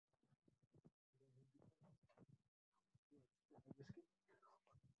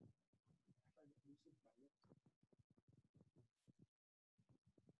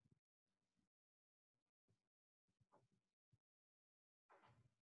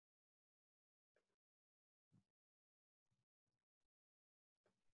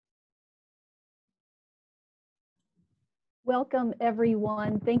Welcome,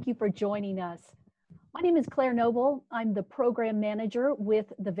 everyone. Thank you for joining us. My name is Claire Noble. I'm the program manager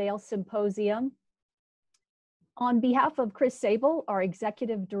with the Vail Symposium. On behalf of Chris Sable, our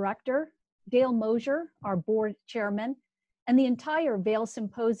executive director, Dale Mosier, our board chairman, and the entire Vail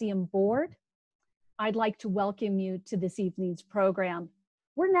Symposium board, I'd like to welcome you to this evening's program.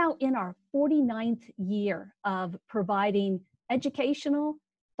 We're now in our 49th year of providing educational,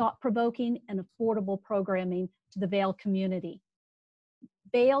 thought-provoking, and affordable programming to the Vail community.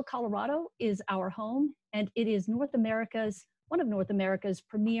 Vail, Colorado is our home, and it is one of North America's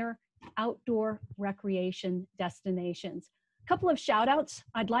premier outdoor recreation destinations. A couple of shout outs.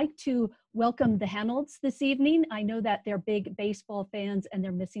 I'd like to welcome the Hennolds this evening. I know that they're big baseball fans and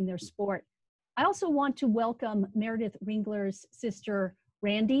they're missing their sport. I also want to welcome Meredith Ringler's sister,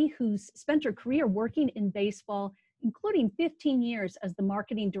 Randy, who's spent her career working in baseball, including 15 years as the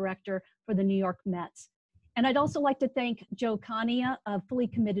marketing director for the New York Mets. And I'd also like to thank Joe Kania of Fully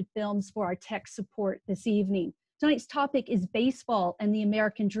Committed Films for our tech support this evening. Tonight's topic is baseball and the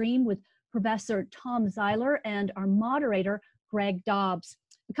American dream with Professor Tom Zeiler and our moderator, Greg Dobbs.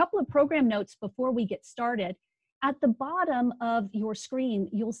 A couple of program notes before we get started. At the bottom of your screen,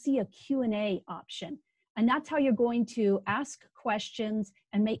 you'll see a Q&A option. And that's how you're going to ask questions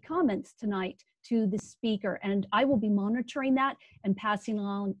and make comments tonight to the speaker. And I will be monitoring that and passing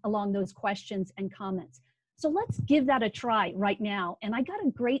along those questions and comments. So let's give that a try right now. And I got a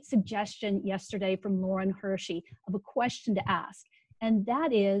great suggestion yesterday from Lauren Hershey of a question to ask. And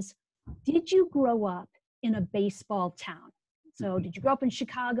that is, did you grow up in a baseball town? So did you grow up in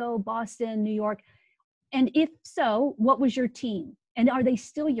Chicago, Boston, New York? And if so, what was your team? And are they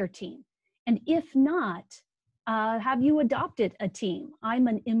still your team? And if not, have you adopted a team? I'm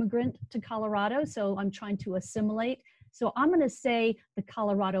an immigrant to Colorado, so I'm trying to assimilate. So I'm going to say the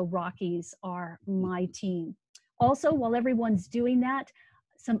Colorado Rockies are my team. Also, while everyone's doing that,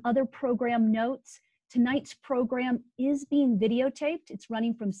 some other program notes. Tonight's program is being videotaped. It's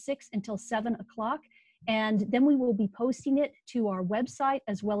running from 6 until 7 o'clock. And then we will be posting it to our website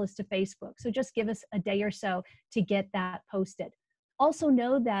as well as to Facebook. So just give us a day or so to get that posted. Also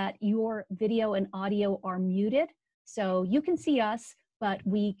know that your video and audio are muted. So you can see us, but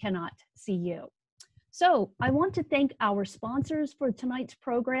we cannot see you. So I want to thank our sponsors for tonight's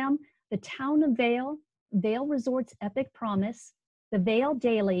program, the Town of Vail, Vail Resorts Epic Promise, the Vail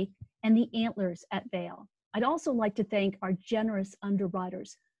Daily, and the Antlers at Vail. I'd also like to thank our generous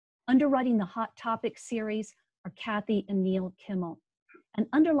underwriters. Underwriting the Hot Topic series are Kathy and Neil Kimmel. And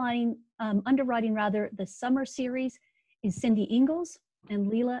underwriting the Summer series is Cindy Ingalls and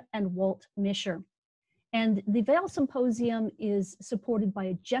Leela and Walt Misher. And the Vail Symposium is supported by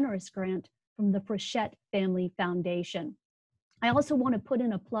a generous grant from the Frechette Family Foundation. I also want to put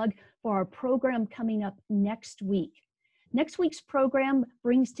in a plug for our program coming up next week. Next week's program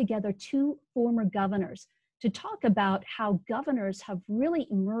brings together two former governors to talk about how governors have really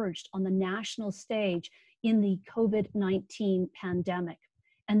emerged on the national stage in the COVID-19 pandemic.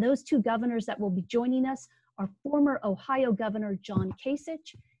 And those two governors that will be joining us are former Ohio Governor John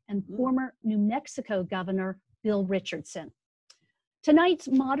Kasich and former New Mexico Governor Bill Richardson. Tonight's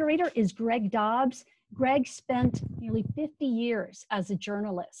moderator is Greg Dobbs. Greg spent nearly 50 years as a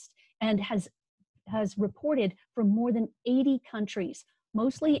journalist and has reported from more than 80 countries,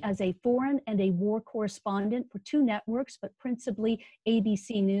 mostly as a foreign and a war correspondent for two networks, but principally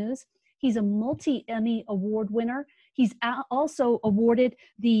ABC News. He's a multi-Emmy Award winner. He's also awarded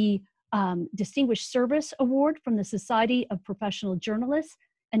the Distinguished Service Award from the Society of Professional Journalists.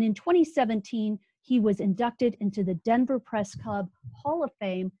 And in 2017, he was inducted into the Denver Press Club Hall of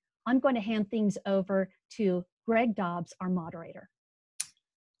Fame. I'm going to hand things over to Greg Dobbs, our moderator.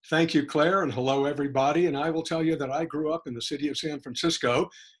 Thank you, Claire, and hello, everybody. And I will tell you that I grew up in the city of San Francisco,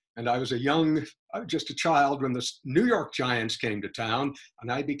 and I was just a child when the New York Giants came to town,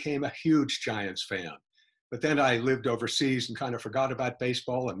 and I became a huge Giants fan. But then I lived overseas and kind of forgot about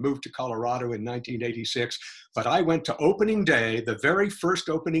baseball and moved to Colorado in 1986. But I went to opening day, the very first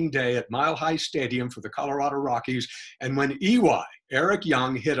opening day at Mile High Stadium for the Colorado Rockies. And when EY, Eric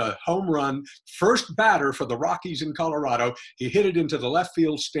Young, hit a home run, first batter for the Rockies in Colorado, he hit it into the left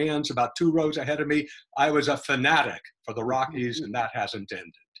field stands about 2 rows ahead of me. I was a fanatic for the Rockies, and that hasn't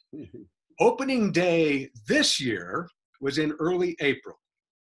ended. Opening day this year was in early April.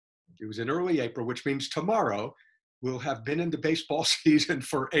 It was in early April, which means tomorrow we'll have been in the baseball season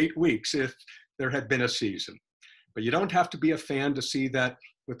for 8 weeks if there had been a season. But you don't have to be a fan to see that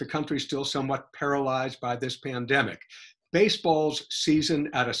with the country still somewhat paralyzed by this pandemic. Baseball's season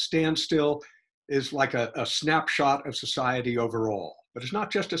at a standstill is like a snapshot of society overall. But it's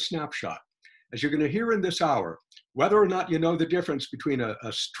not just a snapshot. As you're going to hear in this hour, whether or not you know the difference between a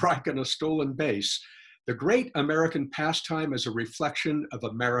strike and a stolen base, the great American pastime is a reflection of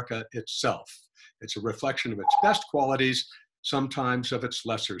America itself. It's a reflection of its best qualities, sometimes of its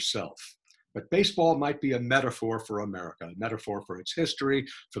lesser self. But baseball might be a metaphor for America, a metaphor for its history,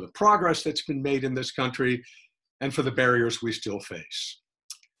 for the progress that's been made in this country, and for the barriers we still face.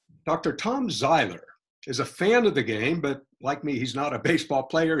 Dr. Tom Zeiler is a fan of the game, but like me, he's not a baseball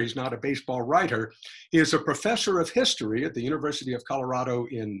player, he's not a baseball writer. He is a professor of history at the University of Colorado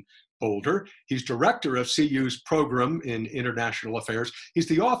in Boulder. He's director of CU's program in international affairs. He's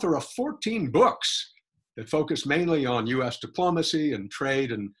the author of 14 books that focus mainly on US diplomacy and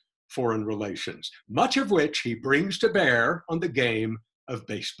trade and foreign relations, much of which he brings to bear on the game of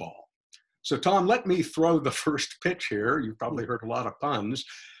baseball. So Tom, let me throw the first pitch here. You've probably heard a lot of puns.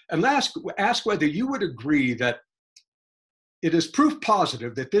 And ask whether you would agree that it is proof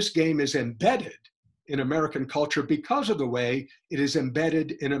positive that this game is embedded in American culture because of the way it is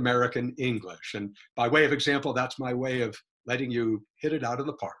embedded in American English. And by way of example, that's my way of letting you hit it out of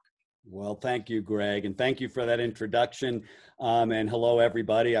the park. Well, thank you, Greg, and thank you for that introduction. And hello,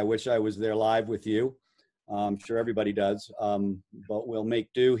 everybody. I wish I was there live with you. I'm sure everybody does, but we'll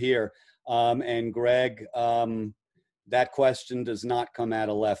make do here. And Greg, that question does not come out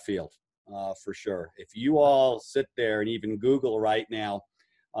of left field, for sure. If you all sit there and even Google right now,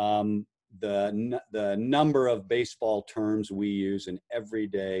 the number of baseball terms we use in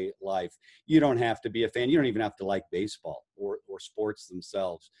everyday life, you don't have to be a fan. You don't even have to like baseball or sports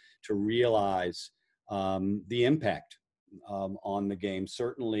themselves to realize the impact on the game,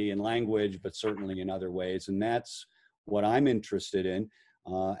 certainly in language, but certainly in other ways. And that's what I'm interested in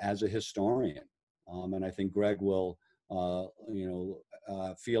as a historian. And I think Greg will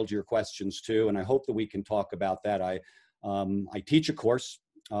field your questions too. And I hope that we can talk about that. I teach a course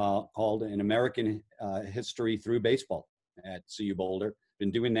called An American History Through Baseball at CU Boulder.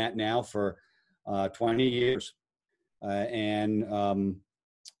 Been doing that now for 20 years.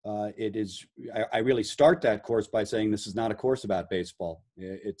 It is, I really start that course by saying this is not a course about baseball.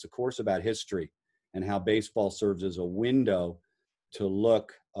 It's a course about history and how baseball serves as a window to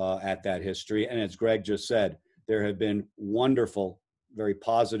look at that history. And as Greg just said, there have been wonderful, very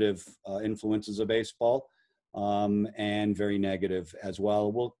positive influences of baseball and very negative as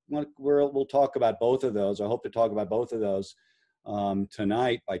well. We'll talk about both of those. I hope to talk about both of those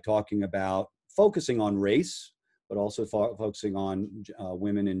tonight by talking about focusing on race, but also focusing on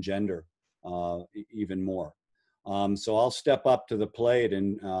women and gender even more. So I'll step up to the plate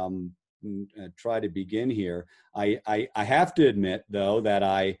and try to begin here. I have to admit, though, that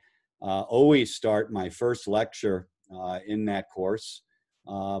I always start my first lecture in that course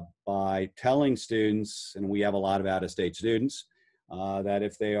by telling students, and we have a lot of out-of-state students, that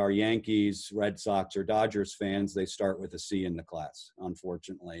if they are Yankees, Red Sox, or Dodgers fans, they start with a C in the class,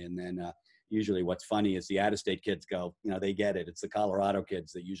 unfortunately. And then usually what's funny is the out-of-state kids go, they get it. It's the Colorado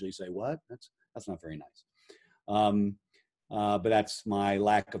kids that usually say, what? That's not very nice. But that's my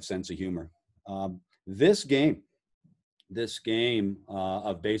lack of sense of humor. This game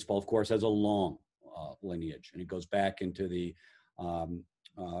of baseball, of course, has a long lineage, and it goes back into the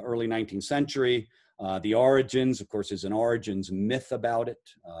early 19th century. The origins, of course, is an origins myth about it.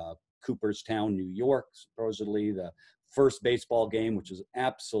 Cooperstown, New York, supposedly the first baseball game, which is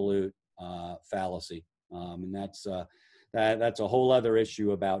absolute fallacy. And that's a whole other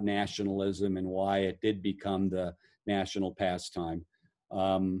issue about nationalism and why it did become the national pastime.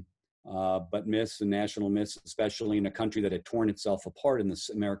 But myths and national myths, especially in a country that had torn itself apart in the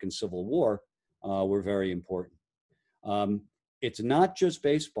American Civil War, were very important. It's not just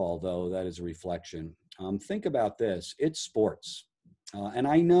baseball, though, that is a reflection. Think about this. It's sports. And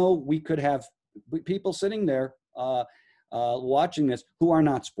I know we could have people sitting there watching this who are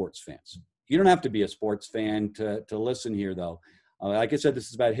not sports fans. You don't have to be a sports fan to listen here, though. Like I said, this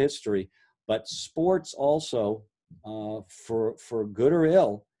is about history, but sports also, for good or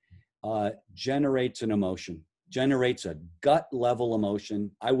ill, generates an emotion, generates a gut level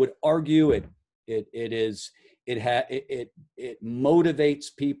emotion. I would argue it motivates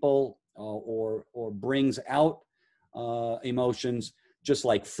people or brings out emotions just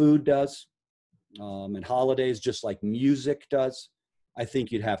like food does, and holidays, just like music does. I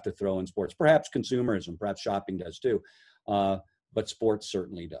think you'd have to throw in sports, perhaps consumerism, perhaps shopping does too, but sports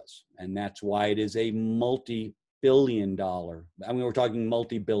certainly does. And that's why it is a multi-billion-dollar, I mean, we're talking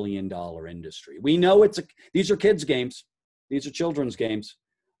multi-billion-dollar industry. We know these are kids' games. These are children's games.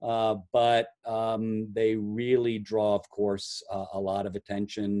 But they really draw, of course, a lot of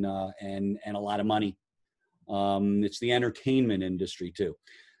attention and a lot of money. It's the entertainment industry, too.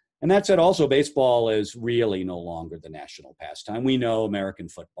 And that said, also, baseball is really no longer the national pastime. We know American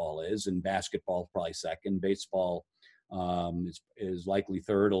football is, and basketball probably second. Baseball is likely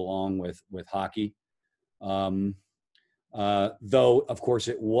third, along with hockey. Though, of course,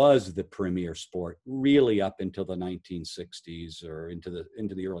 it was the premier sport really up until the 1960s or into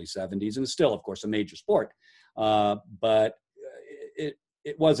the early 70s, and it's still, of course, a major sport. But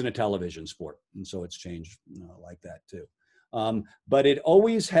it wasn't a television sport, and so it's changed like that too. But it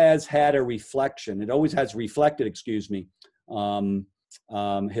always has had a reflection. It always has reflected,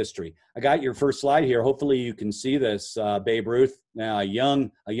 history. I got your first slide here. Hopefully you can see this. Babe Ruth, now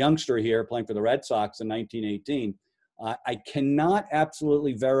a youngster here playing for the Red Sox in 1918. I cannot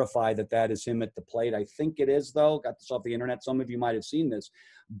absolutely verify that is him at the plate. I think it is, though. Got this off the internet. Some of you might have seen this.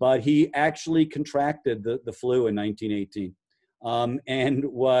 But he actually contracted the flu in 1918 and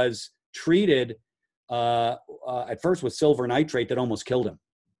was treated at first with silver nitrate that almost killed him.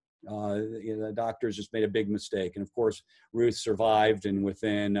 The doctors just made a big mistake. And of course, Ruth survived, and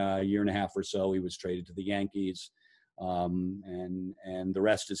within a year and a half or so, he was traded to the Yankees, and the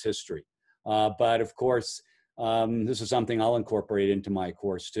rest is history. But of course, this is something I'll incorporate into my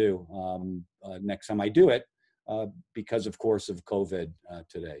course too, next time I do it, because of course of COVID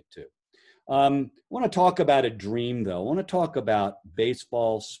today too. I want to talk about a dream though. I want to talk about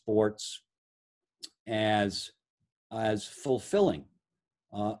baseball, sports as fulfilling.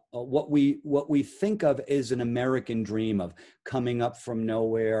 What we think of as an American dream of coming up from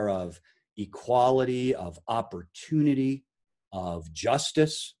nowhere, of equality, of opportunity, of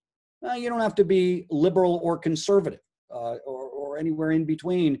justice. You don't have to be liberal or conservative or anywhere in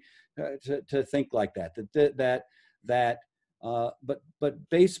between to think like that. But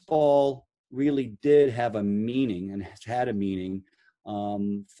baseball really did have a meaning and has had a meaning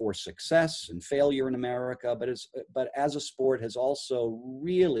for success and failure in America, but as a sport has also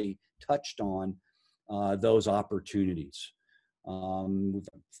really touched on those opportunities. We've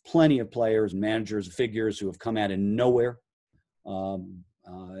plenty of players, managers, figures who have come out of nowhere, and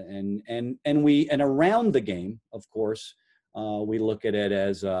around the game, of course, we look at it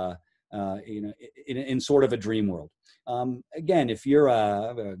as in sort of a dream world. Again, if you're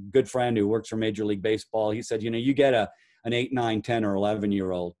a good friend who works for Major League Baseball, he said, you get an 8, 9, 10, or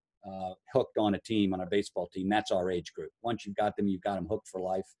 11-year-old hooked on a team, on a baseball team. That's our age group. Once you've got them hooked for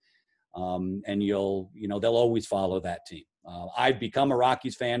life, and they'll always follow that team. I've become a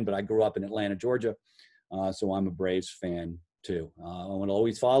Rockies fan, but I grew up in Atlanta, Georgia, so I'm a Braves fan too. I will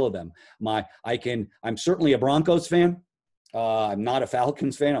always follow them. I'm certainly a Broncos fan. I'm not a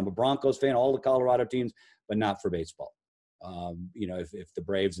Falcons fan. I'm a Broncos fan. All the Colorado teams, but not for baseball. If the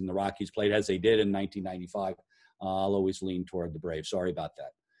Braves and the Rockies played as they did in 1995. I'll always lean toward the Braves. Sorry about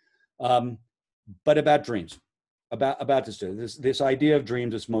that. But about dreams, about this idea of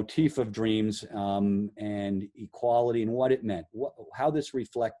dreams, this motif of dreams, and equality, and what it meant, how this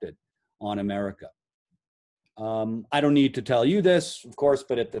reflected on America. I don't need to tell you this, of course,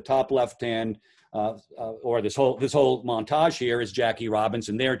 but at the top left hand, or this whole montage here is Jackie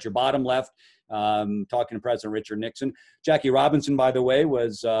Robinson. There at your bottom left, talking to President Richard Nixon. Jackie Robinson, by the way,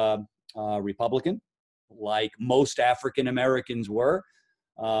 was Republican, like most African Americans were,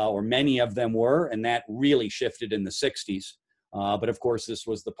 or many of them were, and that really shifted in the 60s. But of course, this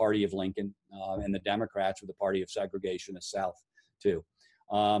was the party of Lincoln, and the Democrats were the party of segregationist South, too.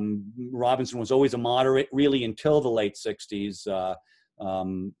 Robinson was always a moderate, really, until the late 60s,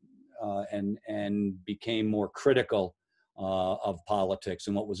 and became more critical of politics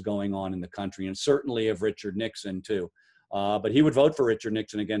and what was going on in the country, and certainly of Richard Nixon, too. But he would vote for Richard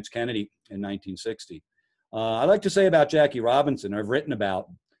Nixon against Kennedy in 1960. I'd like to say about Jackie Robinson, I've written about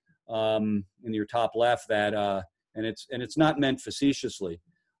in your top left that, and it's not meant facetiously,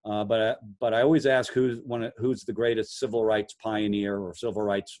 but I always ask who's the greatest civil rights pioneer or civil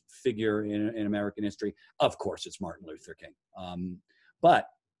rights figure in American history. Of course, it's Martin Luther King. But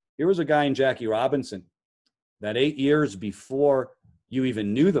here was a guy in Jackie Robinson that 8 years before you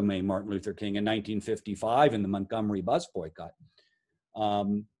even knew the name Martin Luther King in 1955 in the Montgomery bus boycott,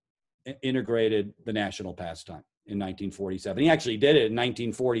 integrated the national pastime in 1947. He actually did it in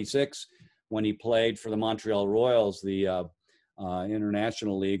 1946 when he played for the Montreal Royals, the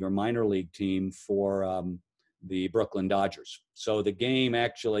international league or minor league team for the Brooklyn Dodgers. So the game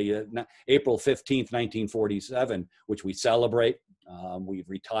actually, April 15th, 1947, which we celebrate. We've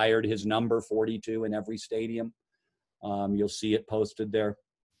retired his number 42 in every stadium. You'll see it posted there.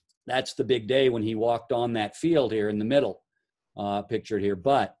 That's the big day when he walked on that field here in the middle, pictured here.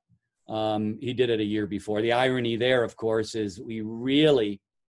 But he did it a year before. The irony there, of course, is we really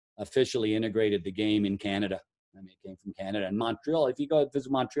officially integrated the game in Canada. I mean, it came from Canada and Montreal. If you go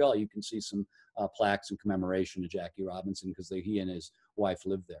visit Montreal, you can see some plaques in commemoration to Jackie Robinson because he and his wife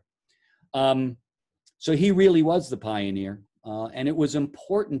lived there. So he really was the pioneer. And it was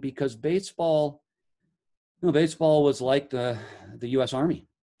important because baseball, baseball was like the U.S. Army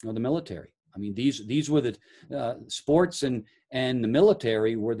or the military. I mean, these were the sports and the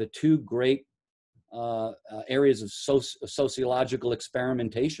military were the two great areas of sociological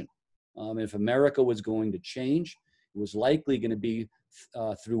experimentation. If America was going to change, it was likely going to be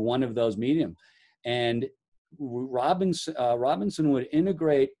through one of those mediums. And Robinson would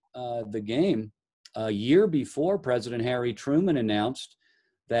integrate the game a year before President Harry Truman announced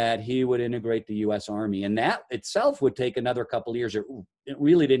that he would integrate the U.S. Army. And that itself would take another couple of years. It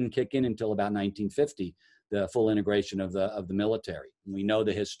really didn't kick in until about 1950, the full integration of the military. And we know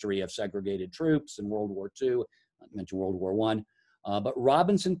the history of segregated troops in World War II. I mentioned World War I. But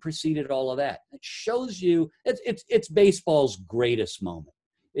Robinson preceded all of that. It shows you, it's baseball's greatest moment.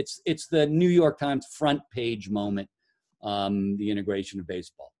 It's the New York Times front page moment, the integration of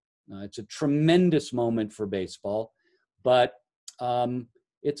baseball. It's a tremendous moment for baseball, but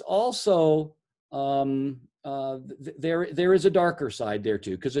it's also, there is a darker side there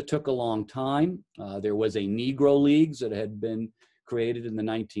too, because it took a long time. There was a Negro Leagues that had been created in the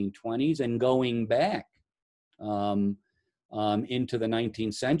 1920s, and going back into the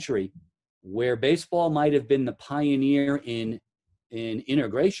 19th century, where baseball might have been the pioneer in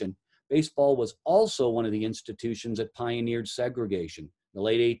integration, baseball was also one of the institutions that pioneered segregation. In the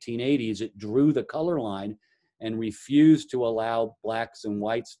late 1880s, it drew the color line and refused to allow blacks and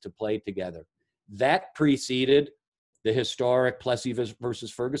whites to play together. That preceded the historic Plessy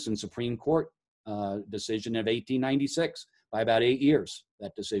versus Ferguson Supreme Court decision of 1896 by about 8 years,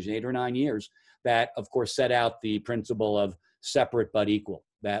 that decision, 8 or 9 years, that of course set out the principle of separate but equal.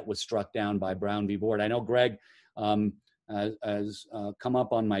 That was struck down by Brown v. Board. I know Greg has come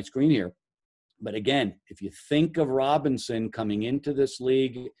up on my screen here, but again, if you think of Robinson coming into this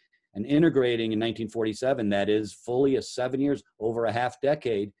league and integrating in 1947, that is fully 7 years, over a half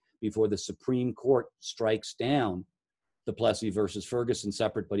decade before the Supreme Court strikes down the Plessy versus Ferguson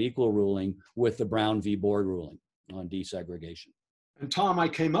separate but equal ruling with the Brown v. Board ruling on desegregation. And Tom, I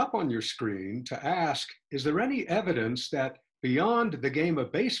came up on your screen to ask, is there any evidence that beyond the game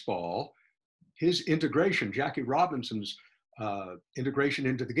of baseball, his integration, Jackie Robinson's integration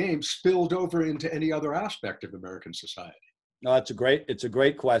into the game, spilled over into any other aspect of American society? No, it's a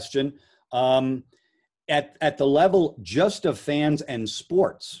great question. At the level just of fans and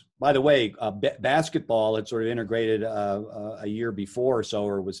sports, by the way, basketball had sort of integrated a year before or so,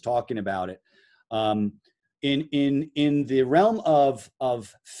 or was talking about it. In the realm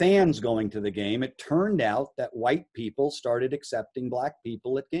of fans going to the game, it turned out that white people started accepting black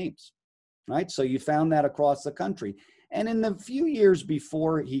people at games, right? So you found that across the country. And in the few years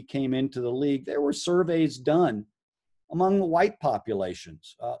before he came into the league, there were surveys done among the white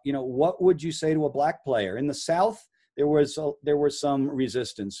populations. What would you say to a black player? In the South, there was some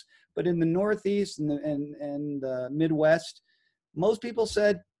resistance, but in the Northeast and the Midwest, most people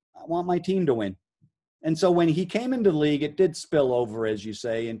said, "I want my team to win." And so when he came into the league, it did spill over, as you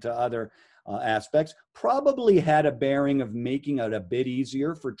say, into other aspects. Probably had a bearing of making it a bit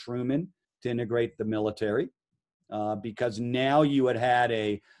easier for Truman to integrate the military, because now you had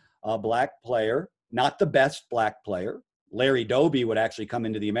a black player, not the best black player. Larry Doby would actually come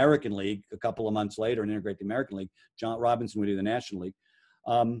into the American League a couple of months later and integrate the American League. John Robinson would do the National League.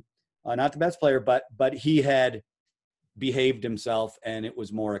 Not the best player, but he had behaved himself, and it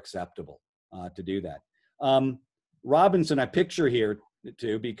was more acceptable to do that. Robinson, I picture here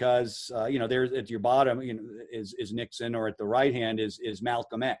too, because there's at your bottom, is Nixon, or at the right hand is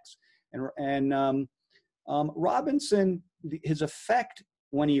Malcolm X, and Robinson, his effect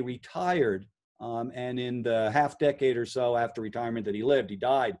when he retired, and in the half decade or so after retirement that he lived, he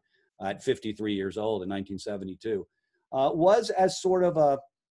died at 53 years old in 1972, was as sort of a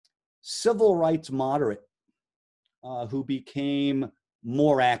civil rights moderate who became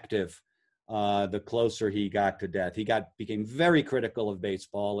more active the closer he got to death. He became very critical of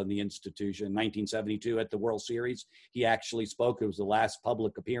baseball and the institution. In 1972 at the World Series, he actually spoke. It was the last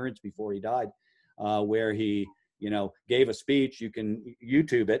public appearance before he died, where he, gave a speech. You can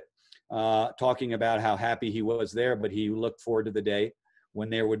YouTube it, talking about how happy he was there, but he looked forward to the day when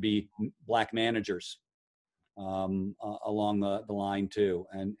there would be black managers along the line too.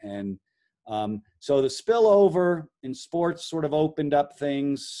 And So the spillover in sports sort of opened up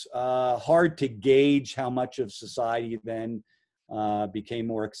things. Hard to gauge how much of society then became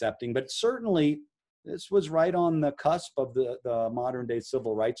more accepting, but certainly this was right on the cusp of the modern day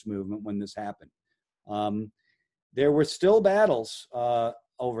civil rights movement when this happened. There were still battles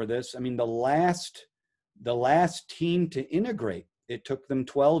over this. I mean, the last team to integrate, it took them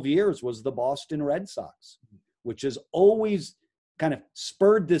 12 years, was the Boston Red Sox, which has always kind of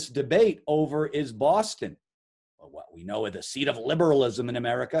spurred this debate over, is Boston, what we know of the seat of liberalism in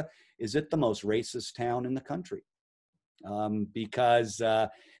America, is it the most racist town in the country? And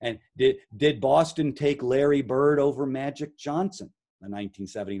did Boston take Larry Bird over Magic Johnson, the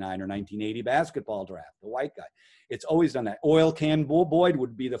 1979 or 1980 basketball draft, the white guy? It's always done that. Oil Can Boyd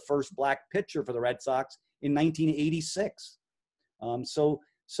would be the first black pitcher for the Red Sox in 1986. So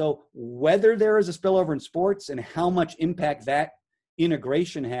whether there is a spillover in sports and how much impact that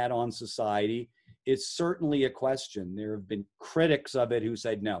integration had on society is certainly a question. There have been critics of it who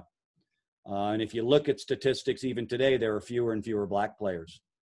said no. And if you look at statistics, even today, there are fewer and fewer black players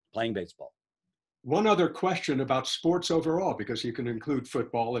playing baseball. One other question about sports overall, because you can include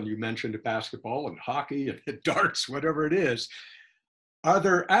football, and you mentioned basketball and hockey and darts, whatever it is. Are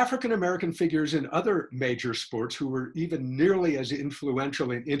there African-American figures in other major sports who were even nearly as influential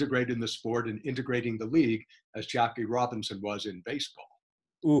in integrating the sport and integrating the league as Jackie Robinson was in baseball?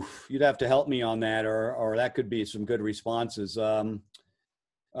 Oof, you'd have to help me on that, or that could be some good responses. There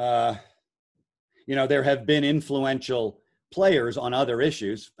have been influential players on other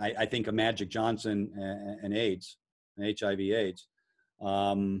issues. I think of Magic Johnson and AIDS, and HIV/AIDS.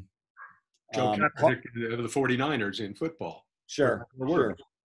 Joe Kaepernick of the 49ers in football. Sure.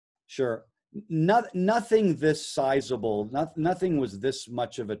 Nothing this sizable, nothing was this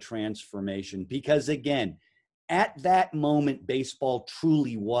much of a transformation, because again, at that moment, baseball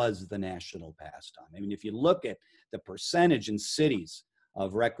truly was the national pastime. I mean, if you look at the percentage in cities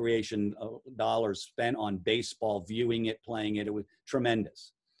of recreation dollars spent on baseball, viewing it, playing it, it was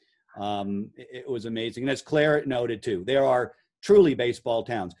tremendous. It was amazing. And as Claire noted too, there are truly baseball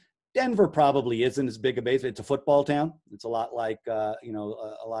towns. Denver probably isn't as big a baseball. It's a football town. It's a lot like, a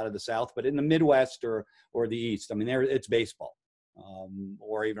lot of the South, but in the Midwest or the East, I mean, it's baseball,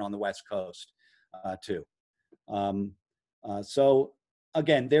 or even on the West Coast too. So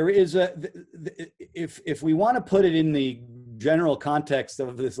again, there is if we want to put it in the general context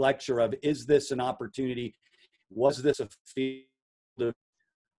of this lecture of, is this an opportunity? Was this a field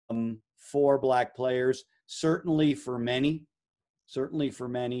for black players? Certainly for many.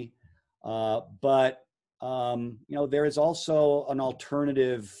 But there is also an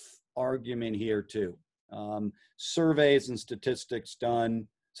alternative argument here too. Surveys and statistical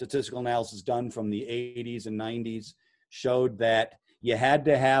analysis done from the 80s and 90s showed that you had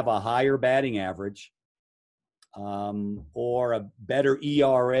to have a higher batting average or a better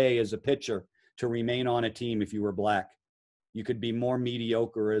ERA as a pitcher to remain on a team if you were black. You could be more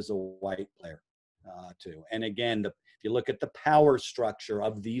mediocre as a white player too. And again, if you look at the power structure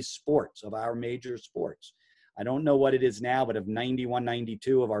of these sports, of our major sports, I don't know what it is now, but of 91,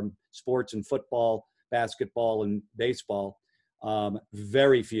 92 of our sports in football, basketball, and baseball,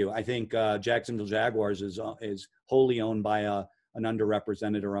 very few. I think Jacksonville Jaguars is wholly owned by an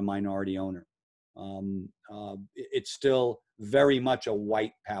underrepresented or a minority owner. It's still very much a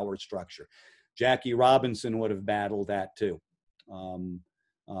white power structure. Jackie Robinson would have battled that too,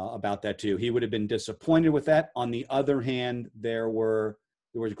 about that too. He would have been disappointed with that. On the other hand, there was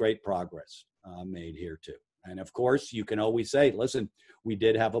great progress made here too. And of course, you can always say, listen, we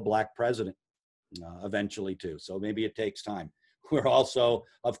did have a black president eventually too. So maybe it takes time. We're also,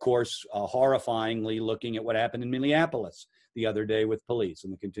 of course, horrifyingly looking at what happened in Minneapolis the other day with police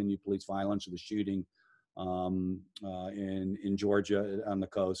and the continued police violence, or the shooting in Georgia on the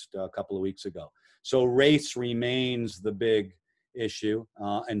coast a couple of weeks ago. So race remains the big issue,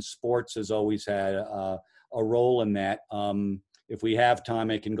 and sports has always had a role in that. If we have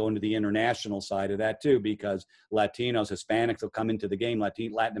time, I can go into the international side of that too, because Latinos, Hispanics have come into the game.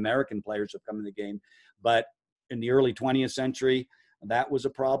 Latin American players have come into the game. But in the early 20th century, that was a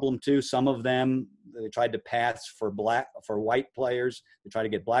problem too. Some of them, they tried to pass for white players. They tried to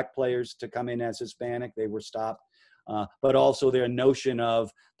get black players to come in as Hispanic. They were stopped. But also their notion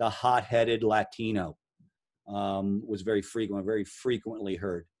of the hot-headed Latino was very frequently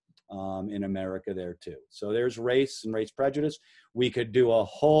heard in America there too. So there's race and race prejudice. We could do a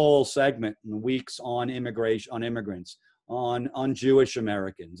whole segment in weeks on immigration, on immigrants, on Jewish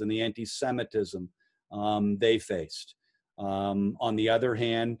Americans and the anti-Semitism they faced. On the other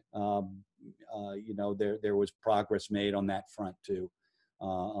hand, there was progress made on that front too.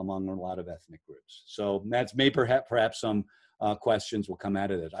 among a lot of ethnic groups. So that's maybe perhaps some questions will come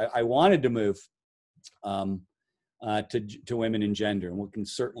out of this. I wanted to move to women and gender, and we can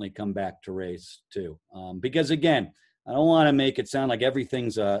certainly come back to race too. Because again, I don't want to make it sound like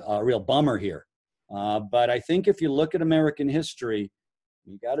everything's a real bummer here. But I think if you look at American history,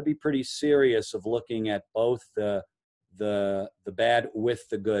 you got to be pretty serious of looking at both the bad with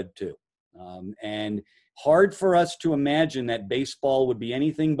the good too. And hard for us to imagine that baseball would be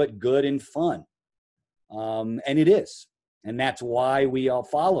anything but good and fun. And it is. And that's why we all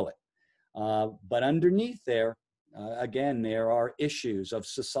follow it. But underneath there, again, there are issues of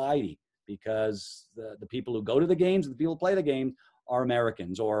society, because the people who go to the games and the people who play the games are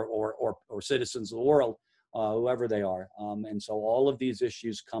Americans or citizens of the world, whoever they are. And so all of these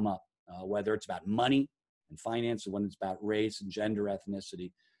issues come up, whether it's about money and finance, or when it's about race and gender,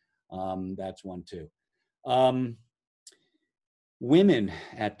 ethnicity. That's one too. Women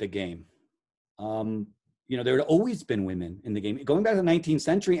at the game. There had always been women in the game, going back to the 19th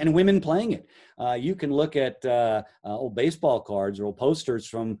century, and women playing it. You can look at old baseball cards or old posters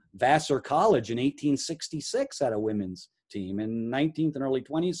from Vassar College in 1866 had a women's team. In 19th and early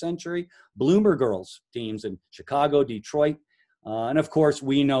 20th century, Bloomer girls teams in Chicago, Detroit. And of course,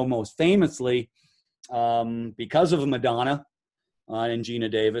 we know most famously, because of Madonna and Gina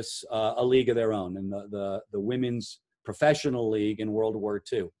Davis, a league of their own, and the Women's Professional League in World War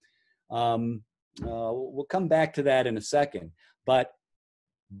II. We'll come back to that in a second. But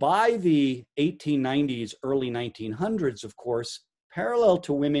by the 1890s, early 1900s, of course, parallel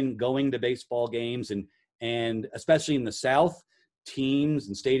to women going to baseball games and especially in the South, teams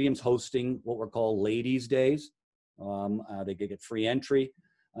and stadiums hosting what were called ladies' days. They could get free entry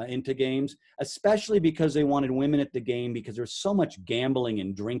into games, especially because they wanted women at the game, because there's so much gambling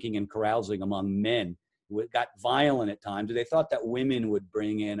and drinking and carousing among men. It got violent at times. They thought that women would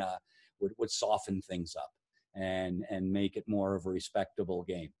bring in would soften things up and make it more of a respectable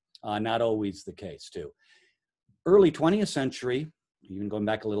game. Not always the case too. Early 20th century, even going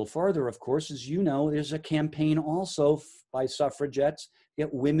back a little farther, of course, as you know, there's a campaign also by suffragettes to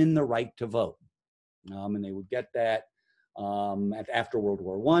get women the right to vote. And they would get that after World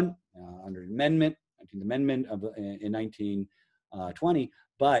War I, under amendment, 19th Amendment in 1920.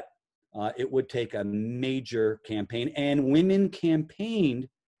 But it would take a major campaign, and women campaigned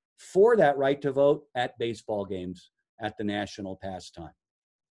for that right to vote at baseball games at the national pastime.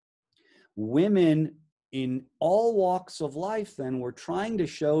 Women in all walks of life then were trying to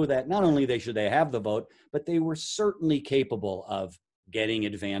show that not only should they have the vote, but they were certainly capable of getting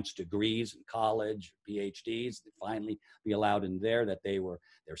advanced degrees in college, PhDs, to finally be allowed in there, that they're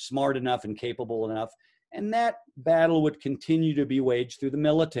smart enough and capable enough. And that battle would continue to be waged through the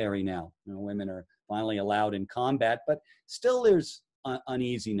military now. Women are finally allowed in combat, but still there's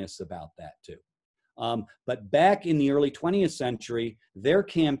uneasiness about that too. But back in the early 20th century, their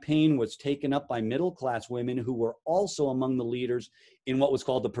campaign was taken up by middle-class women who were also among the leaders in what was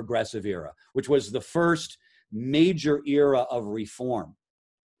called the Progressive Era, which was the first major era of reform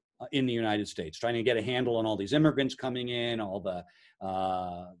in the United States, trying to get a handle on all these immigrants coming in, all the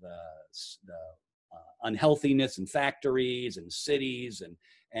unhealthiness in factories and cities,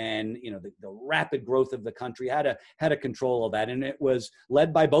 and the rapid growth of the country, had a control of that. And it was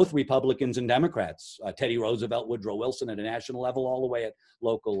led by both Republicans and Democrats, Teddy Roosevelt, Woodrow Wilson, at a national level, all the way at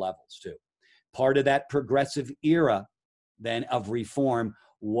local levels too. Part of that progressive era then of reform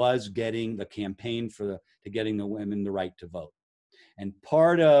was getting the campaign to getting the women the right to vote. And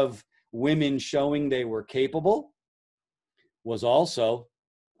part of women showing they were capable was also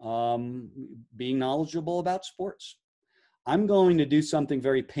being knowledgeable about sports. I'm going to do something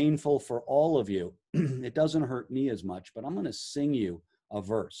very painful for all of you. It doesn't hurt me as much, but I'm going to sing you a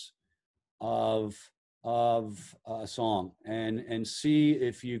verse of a song and see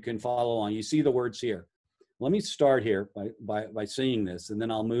if you can follow on. You see the words here. Let me start here by singing this, and then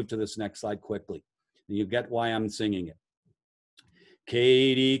I'll move to this next slide quickly. And you get why I'm singing it.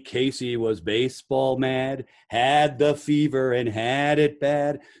 Katie Casey was baseball mad, had the fever and had it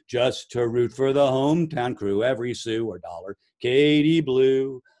bad, just to root for the hometown crew, every sou or dollar Katie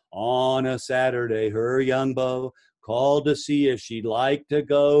blew. On a Saturday, her young beau called to see if she'd like to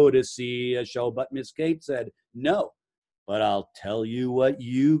go to see a show, but Miss Kate said no. But I'll tell you what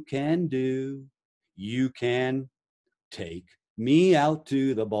you can do. You can take me out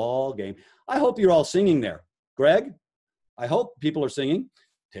to the ball game. I hope you're all singing there. Greg? I hope people are singing.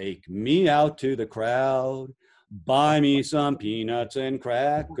 Take me out to the crowd. Buy me some peanuts and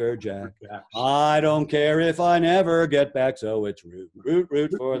Cracker Jack. I don't care if I never get back. So it's root, root,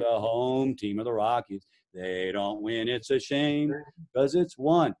 root for the home team of the Rockies. They don't win, it's a shame, because it's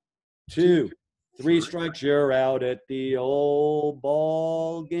 1, 2, 3 strikes, you're out at the old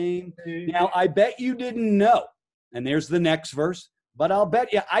ball game. Now, I bet you didn't know, and there's the next verse, but I'll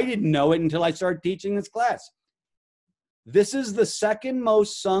bet you I didn't know it until I started teaching this class. This is the second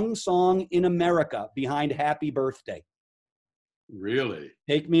most sung song in America behind Happy Birthday. Really?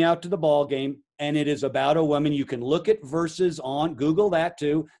 Take me out to the ball game. And it is about a woman. You can look at verses on Google that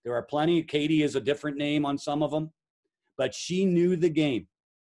too. There are plenty. Katie is a different name on some of them, but she knew the game.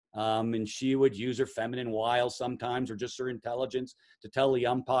 And she would use her feminine wiles sometimes, or just her intelligence to tell the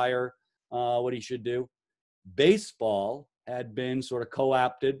umpire what he should do. Baseball had been sort of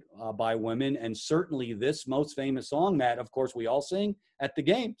co-opted by women, and certainly this most famous song that, of course, we all sing at the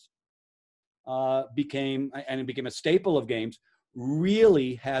games became a staple of games,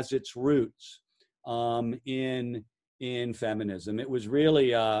 really has its roots in feminism. It was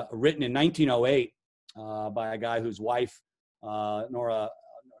really written in 1908 by a guy whose wife, Jack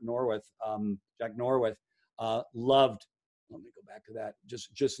Norworth, loved. Let me go back to that.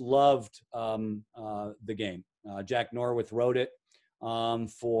 Just loved the game. Jack Norworth wrote it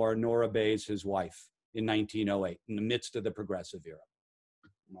for Nora Bayes, his wife, in 1908, in the midst of the Progressive era.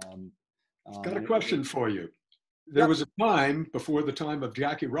 I've got a question for you. There was a time before the time of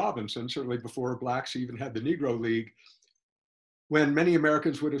Jackie Robinson, certainly before blacks even had the Negro League, when many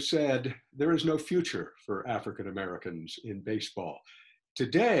Americans would have said, there is no future for African Americans in baseball.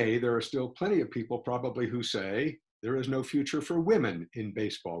 Today, there are still plenty of people probably who say, there is no future for women in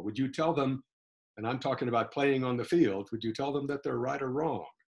baseball. Would you tell them, and I'm talking about playing on the field, would you tell them that they're right or wrong?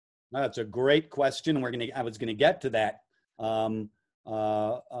 That's a great question. I was gonna get to that,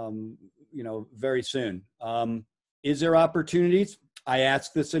 very soon. Is there opportunities? I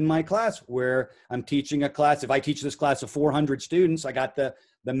ask this in my class where I'm teaching a class. If I teach this class of 400 students, I got the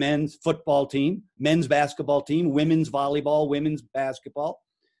men's football team, men's basketball team, women's volleyball, women's basketball.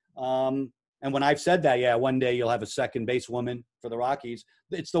 And when I've said that, one day you'll have a second base woman for the Rockies.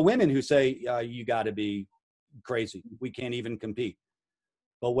 It's the women who say, you got to be crazy. We can't even compete.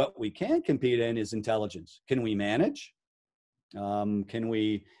 But what we can compete in is intelligence. Can we manage? Can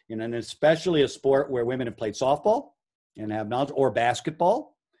we, and especially a sport where women have played softball and have knowledge, or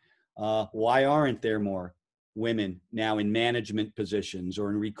basketball, why aren't there more women now in management positions or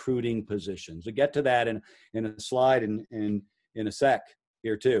in recruiting positions? We'll get to that in a slide in a sec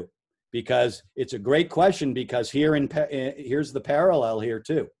here too, because it's a great question, because here's the parallel here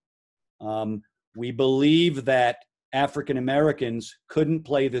too. We believe that African Americans couldn't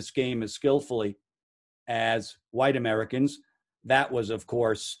play this game as skillfully as white Americans. That was, of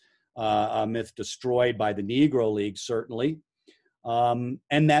course, a myth destroyed by the Negro League, certainly, and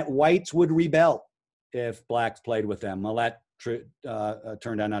that whites would rebel if blacks played with them. Well, that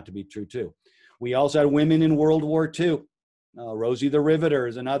turned out not to be true, too. We also had women in World War II, Rosie the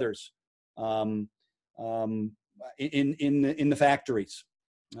Riveters and others, in the factories,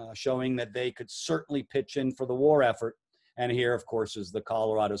 showing that they could certainly pitch in for the war effort. And here, of course, is the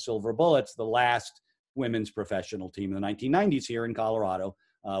Colorado Silver Bullets, the last women's professional team in the 1990s here in Colorado,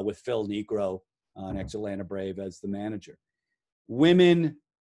 with Phil Negro, an ex-Atlanta Brave, as the manager. Women,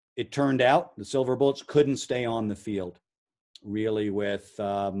 it turned out, the Silver Bullets couldn't stay on the field, really, with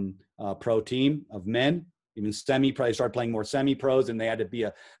a pro team of men. Even semi-pro, they started playing more semi-pros, and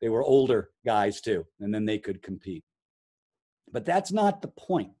they were older guys too, and then they could compete. But that's not the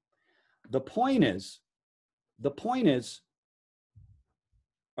point. The point is,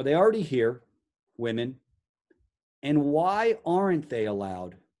 are they already here, women? And why aren't they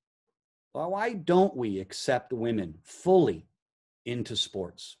allowed? Why don't we accept women fully into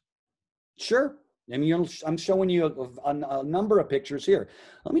sports? Sure. I mean, I'm showing you a number of pictures here.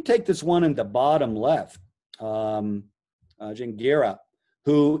 Let me take this one in the bottom left. Jingira,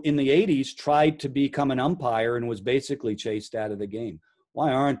 who in the 80s tried to become an umpire and was basically chased out of the game.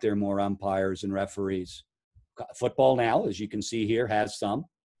 Why aren't there more umpires and referees? Football now, as you can see here, has some.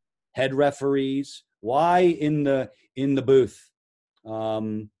 Head referees. Why in the booth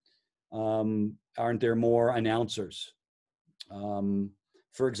aren't there more announcers?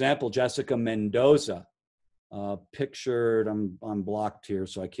 For example, Jessica Mendoza, pictured, I'm blocked here,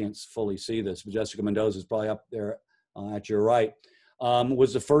 so I can't fully see this, but Jessica Mendoza is probably up there at your right,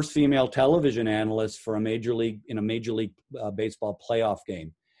 was the first female television analyst for a major league baseball playoff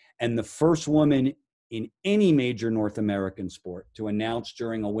game, and the first woman in any major North American sport to announce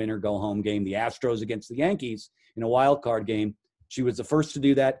during a win-or-go-home game, the Astros against the Yankees in a wild card game. She was the first to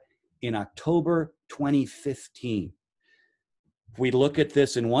do that in October 2015. If we look at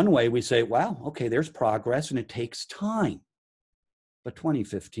this in one way, we say, wow, okay, there's progress and it takes time. But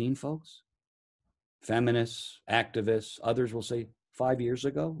 2015, folks, feminists, activists, others will say, 5 years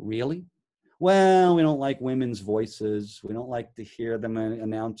ago, really? Well, we don't like women's voices. We don't like to hear them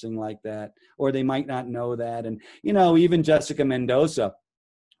announcing like that, or they might not know that. And, even Jessica Mendoza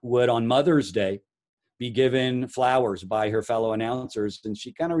would on Mother's Day be given flowers by her fellow announcers. And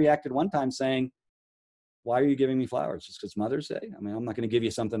she kind of reacted one time saying, why are you giving me flowers? Just because Mother's Day? I mean, I'm not going to give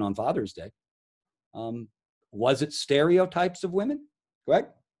you something on Father's Day. Was it stereotypes of women? Greg?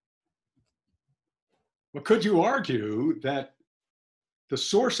 Well, could you argue that the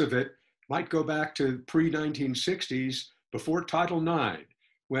source of it might go back to pre-1960s, before Title IX,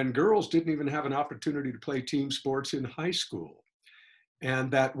 when girls didn't even have an opportunity to play team sports in high school?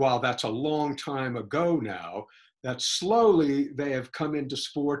 And that while that's a long time ago now, that slowly they have come into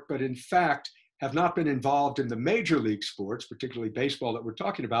sport, but in fact have not been involved in the major league sports, particularly baseball that we're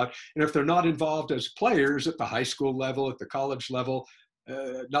talking about. And if they're not involved as players at the high school level, at the college level,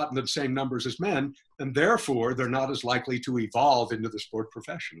 not in the same numbers as men, and therefore they're not as likely to evolve into the sport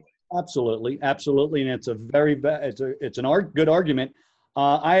professionally. Absolutely, absolutely, and it's a good argument.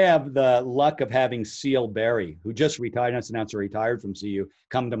 I have the luck of having Seal Berry, who just retired, as an announcer, retired from CU,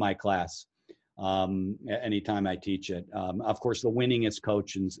 come to my class anytime I teach it. Of course, the winningest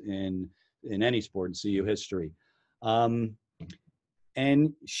coach in any sport in CU history.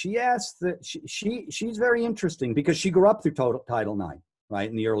 And she asked that she's very interesting because she grew up through Title IX, right,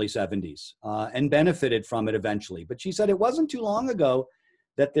 in the early 70s, and benefited from it eventually. But she said it wasn't too long ago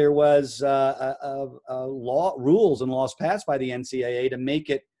that there was rules and laws passed by the NCAA to make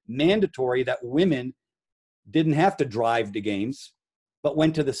it mandatory that women didn't have to drive to games, but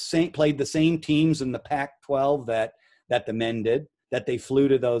went to played the same teams in the Pac-12 that the men did, that they flew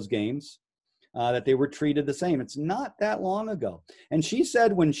to those games, that they were treated the same. It's not that long ago. And she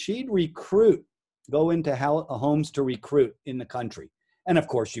said when she'd go into homes to recruit in the country, and of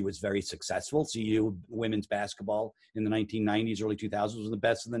course, she was very successful. CU women's basketball in the 1990s, early 2000s was the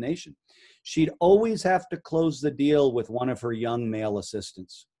best in the nation. She'd always have to close the deal with one of her young male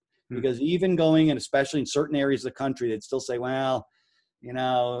assistants. Because even going, and especially in certain areas of the country, they'd still say, well,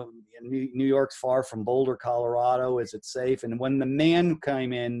 New York's far from Boulder, Colorado. Is it safe? And when the man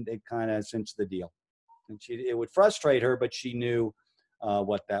came in, they kind of cinched the deal. And it would frustrate her, but she knew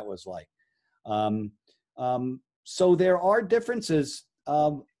what that was like. So there are differences.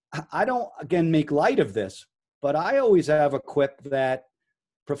 I don't, again, make light of this, but I always have a quip that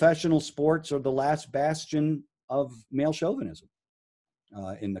professional sports are the last bastion of male chauvinism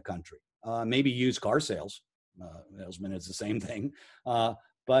in the country. Maybe used car salesman is the same thing.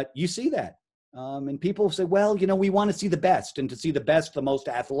 But you see that. And people say, well, we want to see the best. And to see the best, the most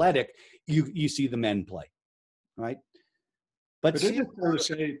athletic, you see the men play, right? But isn't it fair to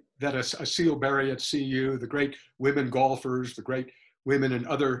say that a Seal Berry at CU, the great women golfers, the great women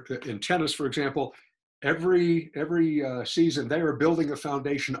in tennis, for example, every season they are building a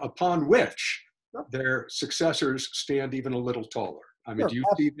foundation upon which their successors stand even a little taller? I mean, do you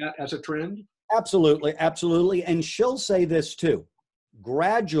see that as a trend? Absolutely, absolutely. And she'll say this too.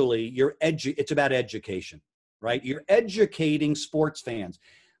 Gradually, it's about education, right? You're educating sports fans.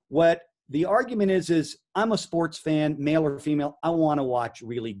 What the argument is I'm a sports fan, male or female. I want to watch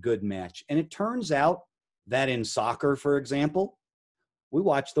really good match. And it turns out that in soccer, for example, we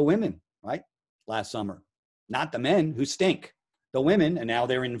watched the women, right, last summer. Not the men who stink. The women, and now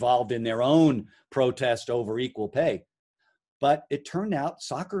they're involved in their own protest over equal pay. But it turned out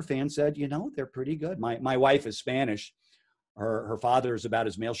soccer fans said, they're pretty good. My wife is Spanish. Her father is about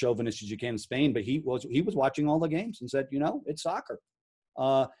as male chauvinist as you can in Spain, but he was watching all the games and said, it's soccer.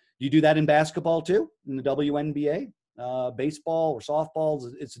 You do that in basketball too, in the WNBA, baseball or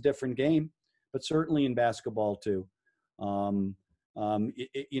softball, it's a different game, but certainly in basketball too.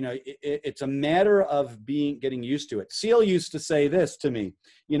 It's a matter of getting used to it. Seal used to say this to me,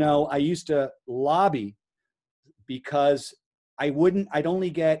 I used to lobby because I'd only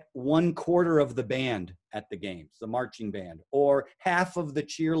get 1/4 of the band at the games, the marching band, or half of the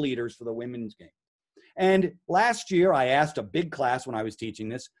cheerleaders for the women's game. And last year I asked a big class when I was teaching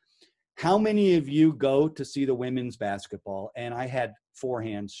this, how many of you go to see the women's basketball? And I had 4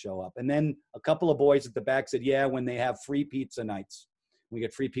 hands show up. And then a couple of boys at the back said, yeah, when they have free pizza nights, we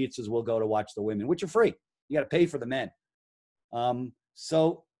get free pizzas, we'll go to watch the women, which are free. You got to pay for the men.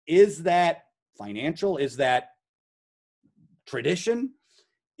 So is that financial? Is that tradition?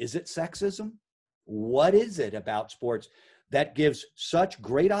 Is it sexism? What is it about sports that gives such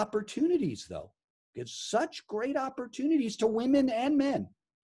great opportunities, though? Gives such great opportunities to women and men.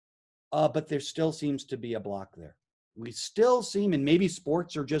 But there still seems to be a block there. We still seem, and maybe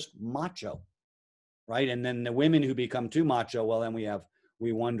sports are just macho, right? And then the women who become too macho, well, then we have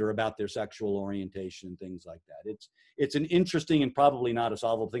we wonder about their sexual orientation and things like that. It's an interesting and probably not a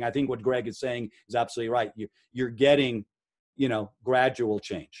solvable thing. I think what Greg is saying is absolutely right. You're getting, gradual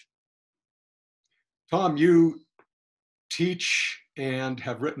change. Tom, you teach and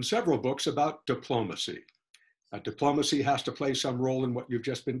have written several books about diplomacy. Diplomacy has to play some role in what you've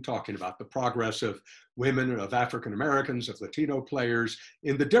just been talking about, the progress of women, of African Americans, of Latino players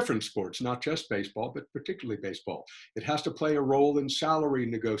in the different sports, not just baseball, but particularly baseball. It has to play a role in salary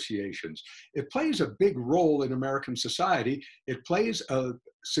negotiations. It plays a big role in American society. It plays a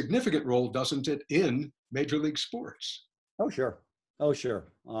significant role, doesn't it, in Major League sports? Oh, sure. Oh,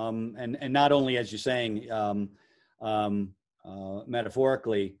 sure. And not only, as you're saying,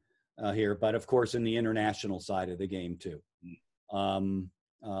 metaphorically, here, but of course in the international side of the game too.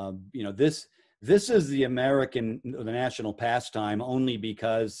 This is the national pastime only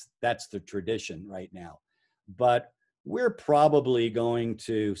because that's the tradition right now. But we're probably going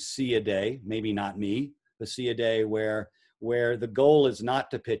to see a day, maybe not me, but see a day where the goal is not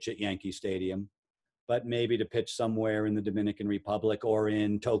to pitch at Yankee Stadium, but maybe to pitch somewhere in the Dominican Republic or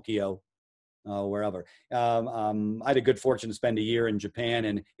in Tokyo, wherever. I had a good fortune to spend a year in Japan,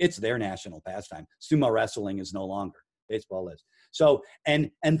 and it's their national pastime. Sumo wrestling is no longer. Baseball is. So,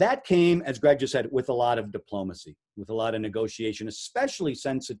 and that came, as Greg just said, with a lot of diplomacy, with a lot of negotiation, especially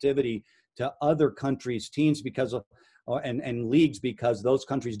sensitivity to other countries' teams because of, and leagues, because those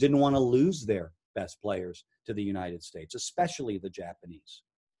countries didn't want to lose their best players to the United States, especially the Japanese.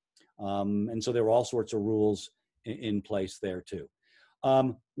 And so there were all sorts of rules in place there too.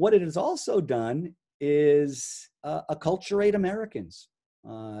 What it has also done is acculturate Americans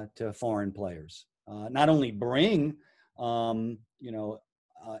to foreign players. Not only bring,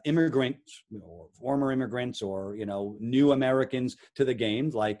 immigrants, or former immigrants, or new Americans to the game,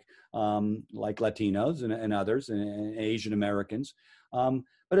 like Latinos and others, and Asian Americans,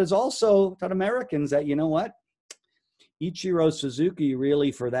 but it's also taught Americans that Ichiro Suzuki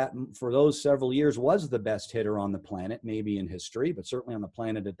really for those several years was the best hitter on the planet, maybe in history, but certainly on the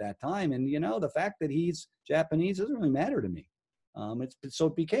planet at that time. And the fact that he's Japanese doesn't really matter to me. So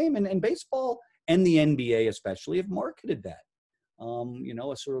it became, and baseball and the NBA especially have marketed that,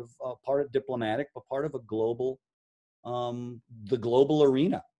 a sort of part of diplomatic, but part of a global, the global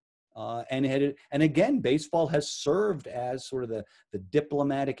arena. And again, baseball has served as sort of the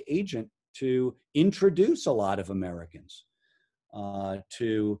diplomatic agent to introduce a lot of Americans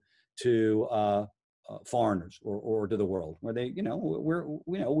to foreigners or to the world, where they,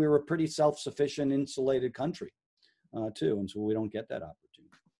 we're a pretty self-sufficient, insulated country too, and so we don't get that opportunity.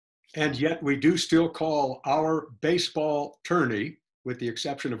 And yet we do still call our baseball tourney, with the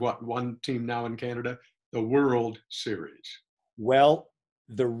exception of one team now in Canada, the World Series. Well,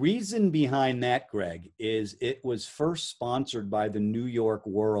 the reason behind that, Greg, is it was first sponsored by the New York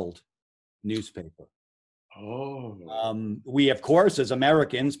World newspaper. Oh. We, of course, as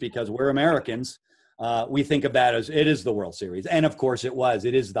Americans, because we're Americans, we think of that as it is the World Series. And of course it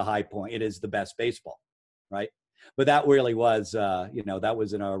is the high point. It is the best baseball, right? But that really was, that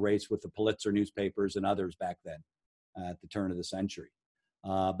was in a race with the Pulitzer newspapers and others back then at the turn of the century.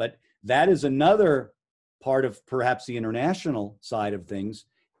 But that is another part of perhaps the international side of things,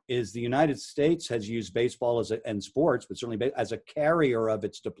 is the United States has used baseball and sports, but certainly as a carrier of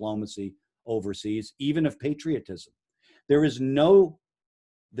its diplomacy overseas, even of patriotism. There is no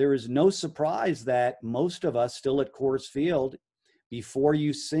surprise that most of us still at Coors Field, before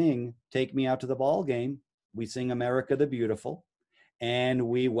you sing "Take Me Out to the Ball Game," we sing "America the Beautiful," and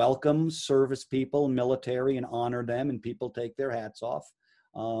we welcome service people and military and honor them, and people take their hats off.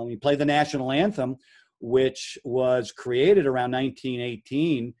 We play the national anthem, which was created around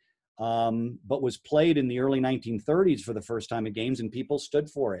 1918, but was played in the early 1930s for the first time at games, and people stood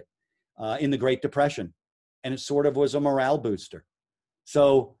for it in the Great Depression. And it sort of was a morale booster.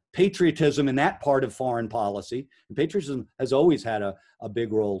 So patriotism in that part of foreign policy, and patriotism has always had a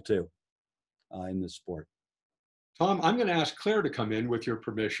big role too in this sport. Tom, I'm going to ask Claire to come in with your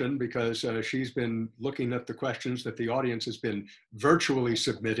permission, because she's been looking at the questions that the audience has been virtually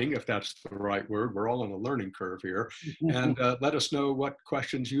submitting, if that's the right word. We're all on a learning curve here. And let us know what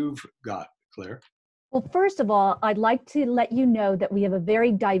questions you've got, Claire. Well, first of all, I'd like to let you know that we have a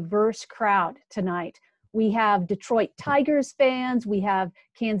very diverse crowd tonight. We have Detroit Tigers fans, we have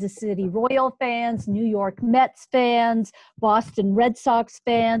Kansas City Royal fans, New York Mets fans, Boston Red Sox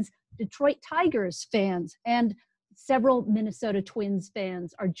fans, Detroit Tigers fans, and several Minnesota Twins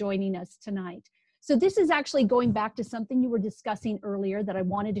fans are joining us tonight. So this is actually going back to something you were discussing earlier that I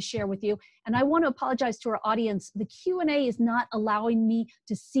wanted to share with you. And I want to apologize to our audience. The Q&A is not allowing me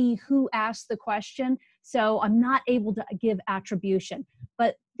to see who asked the question, so I'm not able to give attribution.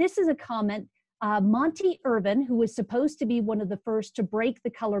 this is a comment. Monty Irvin, who was supposed to be one of the first to break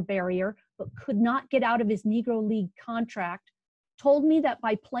the color barrier, but could not get out of his Negro League contract, told me that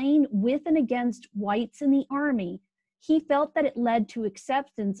by playing with and against whites in the Army, he felt that it led to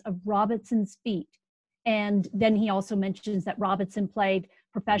acceptance of Robinson's feat. And then he also mentions that Robinson played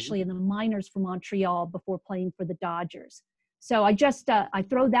professionally in the minors for Montreal before playing for the Dodgers. So I just, I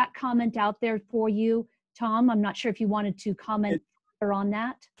throw that comment out there for you. Tom, I'm not sure if you wanted to comment on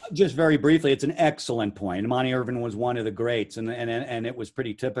that. Just very briefly, it's an excellent point. Monty Irvin was one of the greats, and it was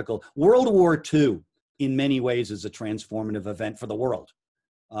pretty typical. World War II, in many ways, is a transformative event for the world,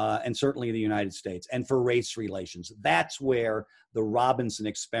 and certainly the United States, and for race relations. That's where the Robinson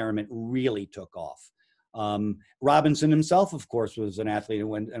experiment really took off. Robinson himself, of course, was an athlete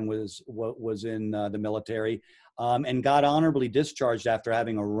and was in the military, and got honorably discharged after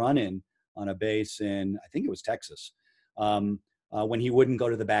having a run-in on a base in, I think it was Texas, when he wouldn't go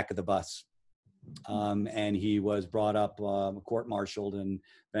to the back of the bus. And he was brought up, court-martialed, and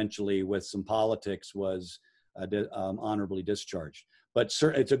eventually with some politics was honorably discharged. But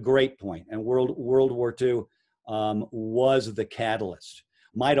it's a great point. And World War II was the catalyst.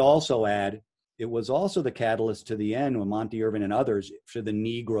 Might also add, it was also the catalyst to the end when Monty Irvin and others for the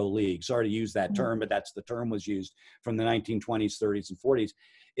Negro League. Sorry to use that term, but that's the term was used from the 1920s, 30s, and 40s.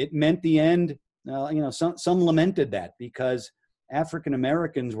 It meant the end. Some lamented that because African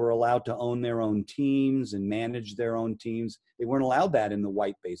Americans were allowed to own their own teams and manage their own teams. They weren't allowed that in the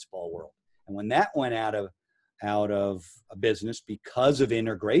white baseball world. And when that went out of business because of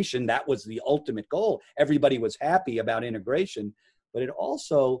integration, that was the ultimate goal. Everybody was happy about integration, but it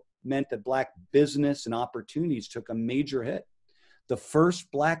also meant that Black business and opportunities took a major hit. The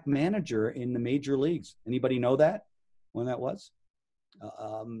first Black manager in the major leagues. Anybody know that? When that was?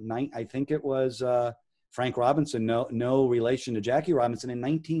 I think it was Frank Robinson, no relation to Jackie Robinson, in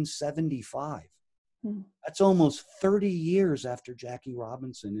 1975. That's almost 30 years after Jackie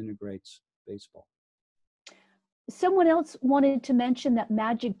Robinson integrates baseball. Someone else wanted to mention that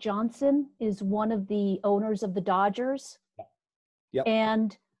Magic Johnson is one of the owners of the Dodgers. Yep.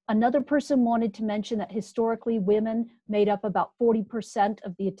 And another person wanted to mention that historically women made up about 40%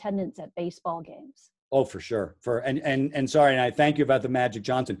 of the attendance at baseball games. Oh, for sure. And sorry, and I thank you about the Magic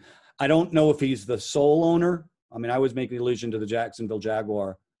Johnson. I don't know if he's the sole owner. I mean, I was making allusion to the Jacksonville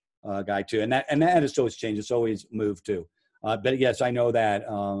Jaguar guy too, and that has always changed. It's always moved too. But yes, I know that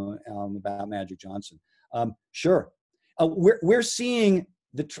about Magic Johnson. Sure, we're seeing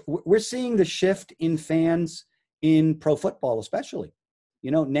the shift in fans in pro football, especially.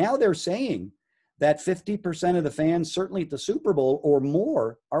 Now they're saying that 50% of the fans, certainly at the Super Bowl or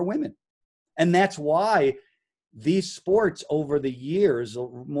more, are women, and that's why these sports over the years,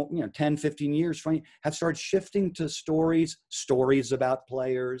 10, 15 years, have started shifting to stories about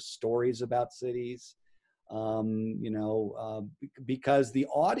players, stories about cities, because the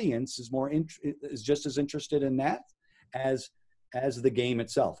audience is just as interested in that as the game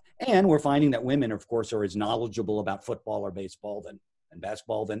itself. And we're finding that women, of course, are as knowledgeable about football or baseball and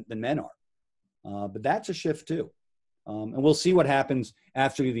basketball than men are. But that's a shift too. And we'll see what happens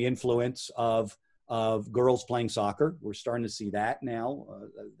after the influence of girls playing soccer. We're starting to see that now.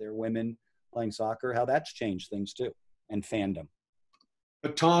 There are women playing soccer, how that's changed things too, and fandom.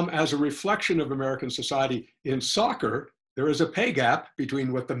 But Tom, as a reflection of American society, in soccer, there is a pay gap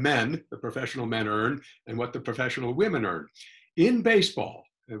between what the professional men earn, and what the professional women earn. In baseball,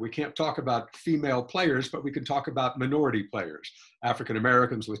 and we can't talk about female players, but we can talk about minority players, African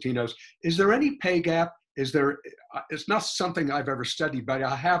Americans, Latinos. Is there any pay gap? It's not something I've ever studied, but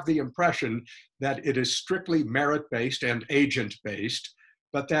I have the impression that it is strictly merit-based and agent-based,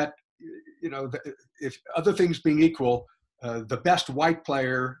 but that, if other things being equal, the best white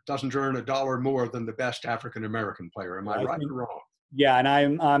player doesn't earn $1 more than the best African-American player. Am I right or wrong? Yeah,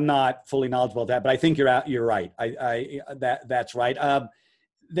 and I'm not fully knowledgeable of that, but I think you're right. That's right.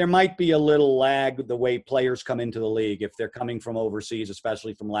 There might be a little lag the way players come into the league. If they're coming from overseas,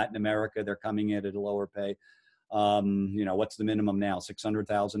 especially from Latin America, they're coming in at a lower pay. What's the minimum now?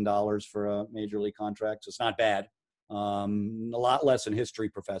 $600,000 for a major league contract. So it's not bad. A lot less than history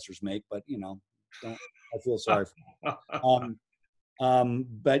professors make, but I feel sorry for them.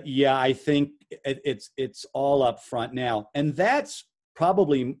 But yeah, I think it's all up front now, and that's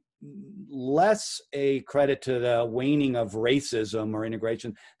probably less a credit to the waning of racism or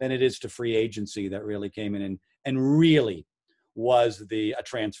integration than it is to free agency that really came in and really was a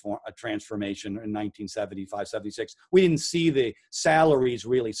transformation in 1975, 76. We didn't see the salaries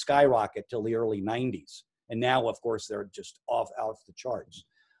really skyrocket till the early 90s. And now, of course, they're just off the charts.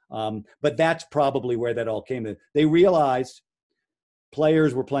 But that's probably where that all came in. They realized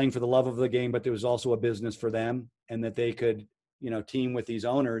players were playing for the love of the game, but there was also a business for them, and that they could, team with these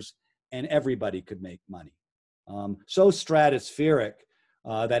owners and everybody could make money. So stratospheric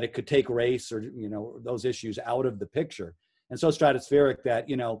that it could take race or, those issues out of the picture. And so stratospheric that,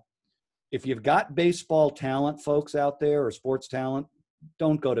 if you've got baseball talent, folks out there, or sports talent,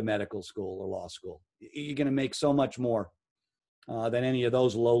 don't go to medical school or law school. You're going to make so much more than any of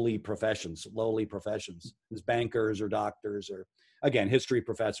those lowly professions as bankers or doctors, or again, history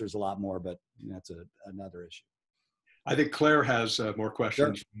professors a lot more, but that's another issue. I think Claire has more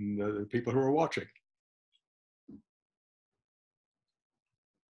questions Sure. from the people who are watching.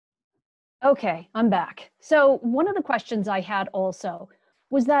 Okay, I'm back. So one of the questions I had also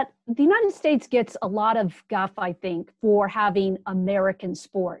was that the United States gets a lot of guff, I think, for having American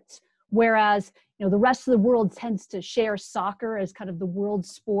sports, whereas the rest of the world tends to share soccer as kind of the world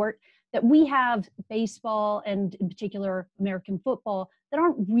sport, that we have baseball and in particular American football that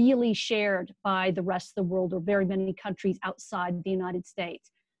aren't really shared by the rest of the world or very many countries outside the United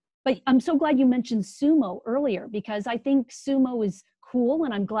States. But I'm so glad you mentioned sumo earlier, because I think sumo is cool,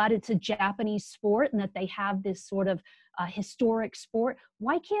 and I'm glad it's a Japanese sport and that they have this sort of historic sport.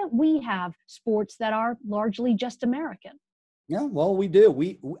 Why can't we have sports that are largely just American? Yeah, well, we do.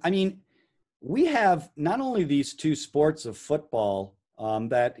 We have not only these two sports of football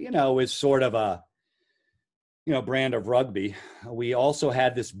that, is sort of a, brand of rugby. We also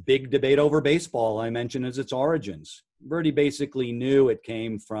had this big debate over baseball, I mentioned, as its origins. Everybody basically knew it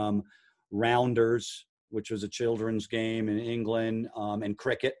came from rounders, which was a children's game in England, and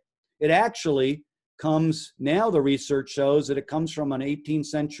cricket. It actually comes, now the research shows that it comes from an 18th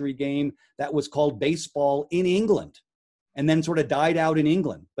century game that was called baseball in England, and then sort of died out in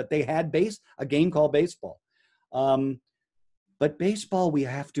England. But they had a game called baseball. But baseball, we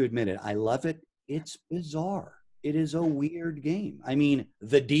have to admit it, I love it. It's bizarre. It is a weird game. I mean,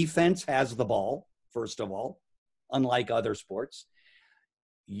 the defense has the ball, first of all, unlike other sports.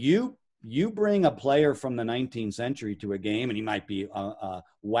 You bring a player from the 19th century to a game, and he might be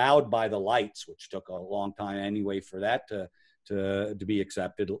wowed by the lights, which took a long time anyway for that to be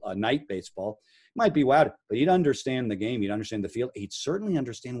accepted. Night baseball might be wowed, but he'd understand the game. He'd understand the field. He'd certainly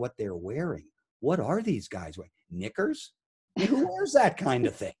understand what they're wearing. What are these guys wearing? Knickers? Who wears that kind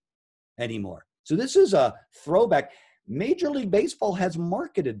of thing anymore? So this is a throwback. Major League Baseball has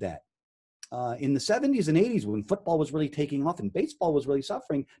marketed that. In the 70s and 80s, when football was really taking off and baseball was really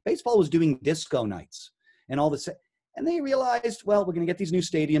suffering, baseball was doing disco nights and all this. And they realized, well, we're going to get these new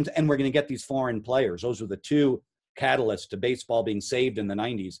stadiums and we're going to get these foreign players. Those were the two catalysts to baseball being saved in the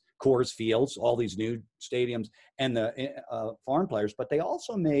 90s. Coors Fields, all these new stadiums, and the foreign players. But they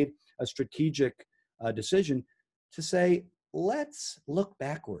also made a strategic decision to say, let's look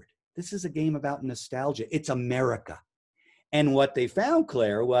backward. This is a game about nostalgia. It's America. And what they found,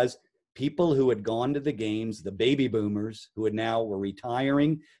 Claire, was people who had gone to the games, the baby boomers who had now were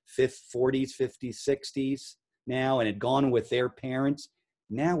retiring, 40s, 50s, 60s now, and had gone with their parents.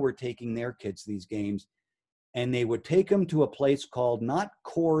 Now we're taking their kids to these games, and they would take them to a place called not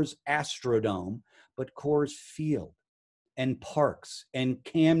Coors Astrodome, but Coors Field and Parks and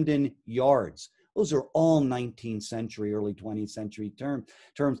Camden Yards. Those are all 19th century, early 20th century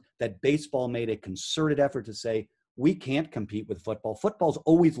terms that baseball made a concerted effort to say, we can't compete with football. Football's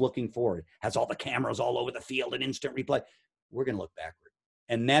always looking forward, has all the cameras all over the field and instant replay. We're going to look backward.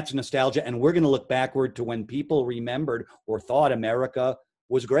 And that's nostalgia. And we're going to look backward to when people remembered or thought America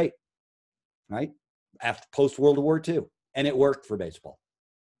was great, right? After post-World War II. And it worked for baseball.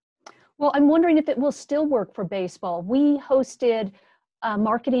 Well, I'm wondering if it will still work for baseball. We hosted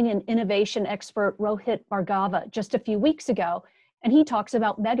marketing and innovation expert Rohit Bhargava just a few weeks ago, and he talks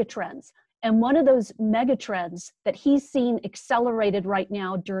about megatrends. And one of those megatrends that he's seen accelerated right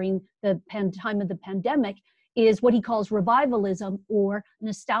now during the time of the pandemic is what he calls revivalism or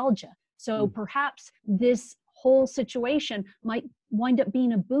nostalgia. So perhaps this whole situation might wind up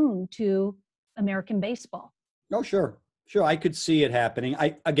being a boon to American baseball. Oh, sure. Sure. I could see it happening.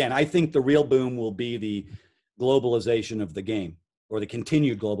 I think the real boom will be the globalization of the game, or the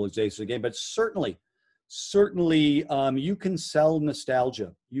continued globalization of the game. But certainly, you can sell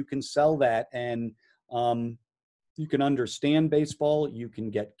nostalgia. You can sell that, and you can understand baseball. You can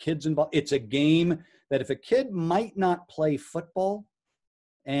get kids involved. It's a game that if a kid might not play football,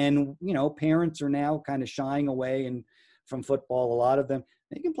 and parents are now kind of shying away from football, a lot of them,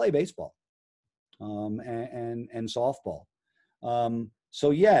 they can play baseball and softball.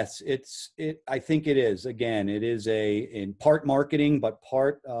 So yes, I think it is. Again, it is in part marketing, but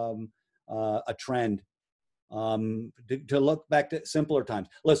part a trend to look back to simpler times.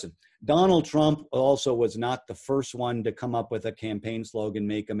 Listen, Donald Trump also was not the first one to come up with a campaign slogan,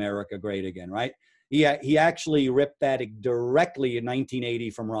 "Make America Great Again," right? He actually ripped that directly in 1980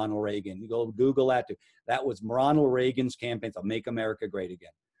 from Ronald Reagan. You go Google that too. That was Ronald Reagan's campaign to "Make America Great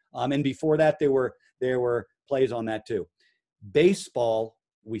Again." And before that, there were plays on that too. Baseball,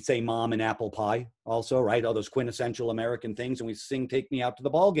 we say "Mom" and "Apple Pie" also, right? All those quintessential American things, and we sing "Take Me Out to the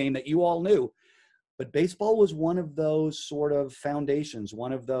Ball Game" that you all knew. But baseball was one of those sort of foundations,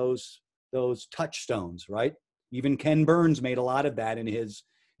 one of those touchstones, right? Even Ken Burns made a lot of that in his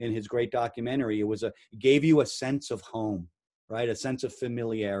great documentary. It gave you a sense of home, right? A sense of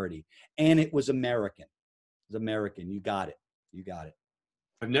familiarity. And it was American. It was American. You got it. You got it.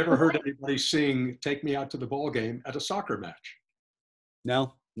 I've never heard anybody sing "Take Me Out to the Ball Game" at a soccer match.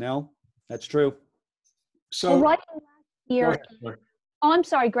 No, that's true. So, right here. Oh, I'm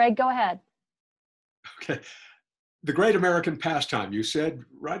sorry, Greg, go ahead. Okay. The great American pastime, you said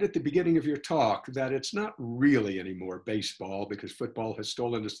right at the beginning of your talk that it's not really anymore baseball because football has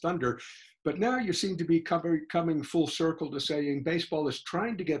stolen its thunder. But now you seem to be coming full circle to saying baseball is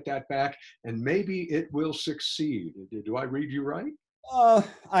trying to get that back and maybe it will succeed. Do I read you right?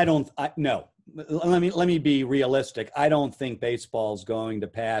 No. Let me be realistic. I don't think baseball's going to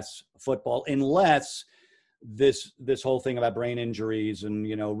pass football unless this whole thing about brain injuries and,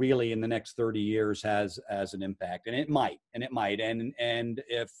 really in the next 30 years has an impact, and it might. And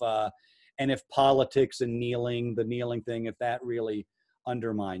if politics and the kneeling thing, if that really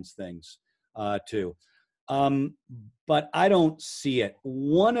undermines things too. But I don't see it.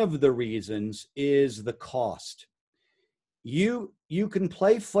 One of the reasons is the cost. You can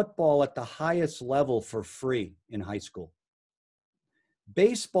play football at the highest level for free in high school.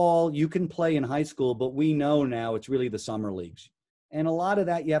 Baseball, you can play in high school, but we know now it's really the summer leagues. And a lot of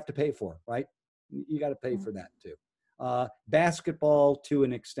that you have to pay for, right? You got to pay for that too. Basketball to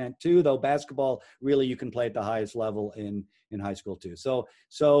an extent too, though basketball really you can play at the highest level in high school too. So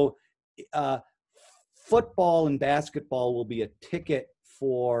football and basketball will be a ticket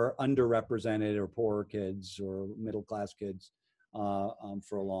for underrepresented or poorer kids or middle-class kids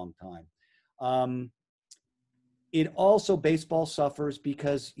for a long time. It also, baseball suffers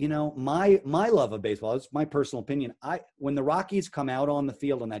because, my love of baseball, it's my personal opinion. When the Rockies come out on the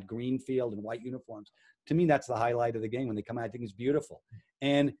field on that green field and white uniforms, to me, that's the highlight of the game. When they come out, I think it's beautiful.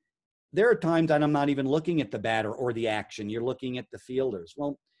 And there are times that I'm not even looking at the batter or the action. You're looking at the fielders.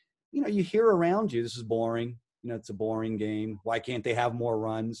 Well, you hear around you, this is boring. It's a boring game. Why can't they have more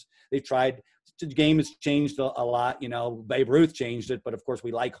runs? They've tried. The game has changed a lot. Babe Ruth changed it, but of course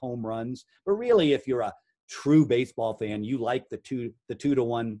we like home runs. But really, if you're a true baseball fan, you like the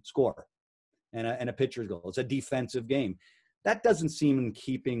 2-1 score and a pitcher's goal. It's a defensive game. That doesn't seem in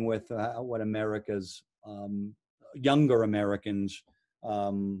keeping with what America's younger Americans'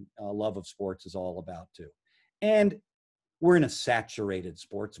 love of sports is all about too. And we're in a saturated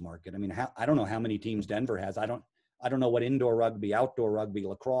sports market. I mean, I don't know how many teams Denver has. I don't know what indoor rugby, outdoor rugby,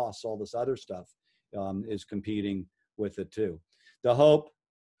 lacrosse, all this other stuff is competing with it too. The hope,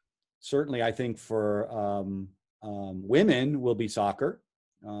 certainly, I think for women will be soccer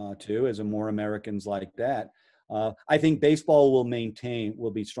too, as more Americans like that. I think baseball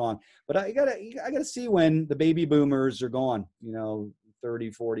will be strong, but I gotta see when the baby boomers are gone,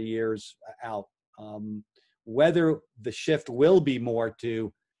 30, 40 years out, whether the shift will be more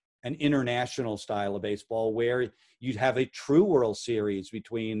to an international style of baseball where you'd have a true World Series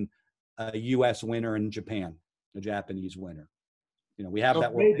between a U.S. winner and Japan, a Japanese winner. We have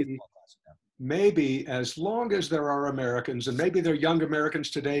that World Baseball Classic now. Maybe as long as there are Americans, and maybe they're young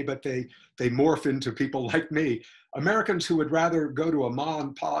Americans today, but they morph into people like me, Americans who would rather go to a ma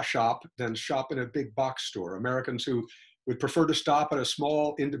and pa shop than shop in a big box store, Americans who would prefer to stop at a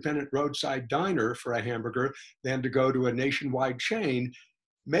small independent roadside diner for a hamburger than to go to a nationwide chain.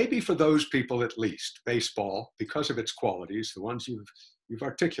 Maybe for those people at least, baseball, because of its qualities, the ones you've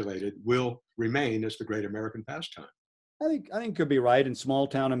articulated, will remain as the great American pastime. I think you could be right in small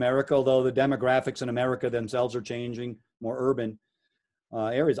town America, although the demographics in America themselves are changing, more urban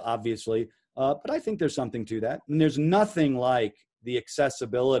areas, obviously. But I think there's something to that. And there's nothing like the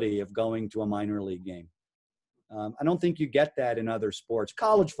accessibility of going to a minor league game. I don't think you get that in other sports.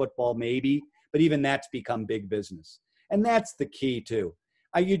 College football, maybe, but even that's become big business. And that's the key, too.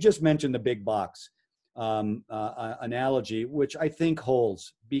 You just mentioned the big box analogy, which I think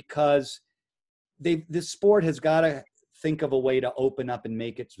holds, because this sport has got to think of a way to open up and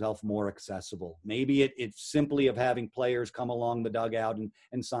make itself more accessible. Maybe it's simply of having players come along the dugout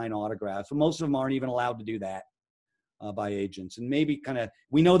and sign autographs. But most of them aren't even allowed to do that. by agents, and maybe kind of,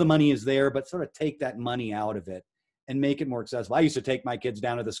 we know the money is there, but sort of take that money out of it and make it more accessible. I used to take my kids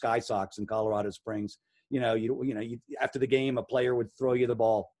down to the Sky Sox in Colorado Springs. After the game, a player would throw you the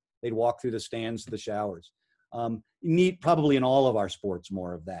ball. They'd walk through the stands to the showers. You need probably in all of our sports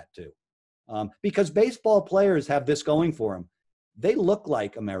more of that too. Because baseball players have this going for them. They look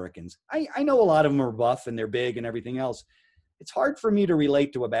like Americans. I know a lot of them are buff and they're big and everything else. It's hard for me to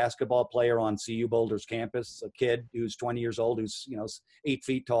relate to a basketball player on CU Boulder's campus, a kid who's 20 years old, who's 8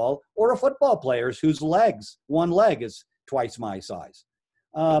 feet tall, or a football player whose one leg is twice my size.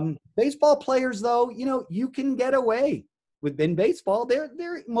 Baseball players, though, you can get away with in baseball. They're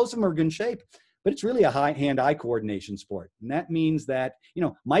most of them are in good shape, but it's really a hand-eye coordination sport, and that means that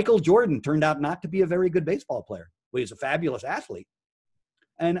Michael Jordan turned out not to be a very good baseball player, but he's a fabulous athlete,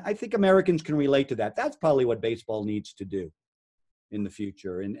 and I think Americans can relate to that. That's probably what baseball needs to do in the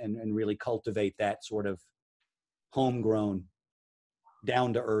future, and really cultivate that sort of homegrown,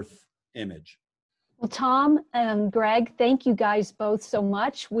 down-to-earth image. Well, Tom and Greg, thank you guys both so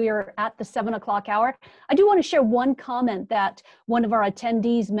much. We're at the 7 o'clock hour. I do want to share one comment that one of our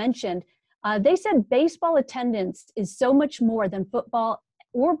attendees mentioned. They said baseball attendance is so much more than football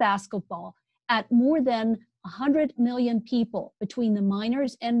or basketball at more than 100 million people between the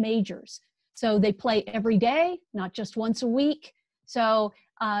minors and majors. So they play every day, not just once a week. So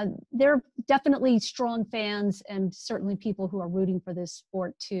they're definitely strong fans, and certainly people who are rooting for this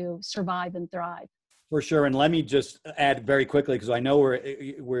sport to survive and thrive. For sure. And let me just add very quickly, because I know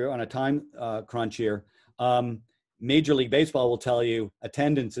we're on a time crunch here. Major League Baseball will tell you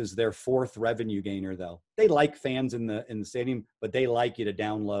attendance is their fourth revenue gainer, though. They like fans in the stadium, but they like you to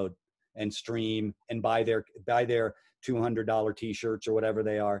download and stream and buy their $200 T-shirts or whatever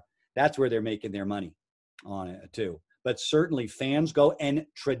they are. That's where they're making their money on it too. But certainly fans go, and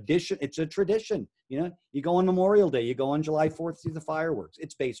tradition, it's a tradition. You go on Memorial Day, you go on July 4th, see the fireworks.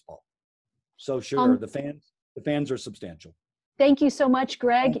 It's baseball. So sure, the fans are substantial. Thank you so much,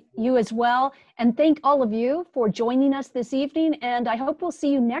 Greg, you as well. And thank all of you for joining us this evening. And I hope we'll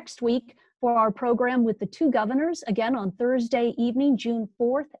see you next week for our program with the two governors, again on Thursday evening, June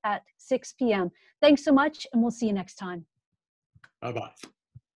 4th at 6 p.m. Thanks so much, and we'll see you next time. Bye-bye.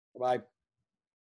 Bye.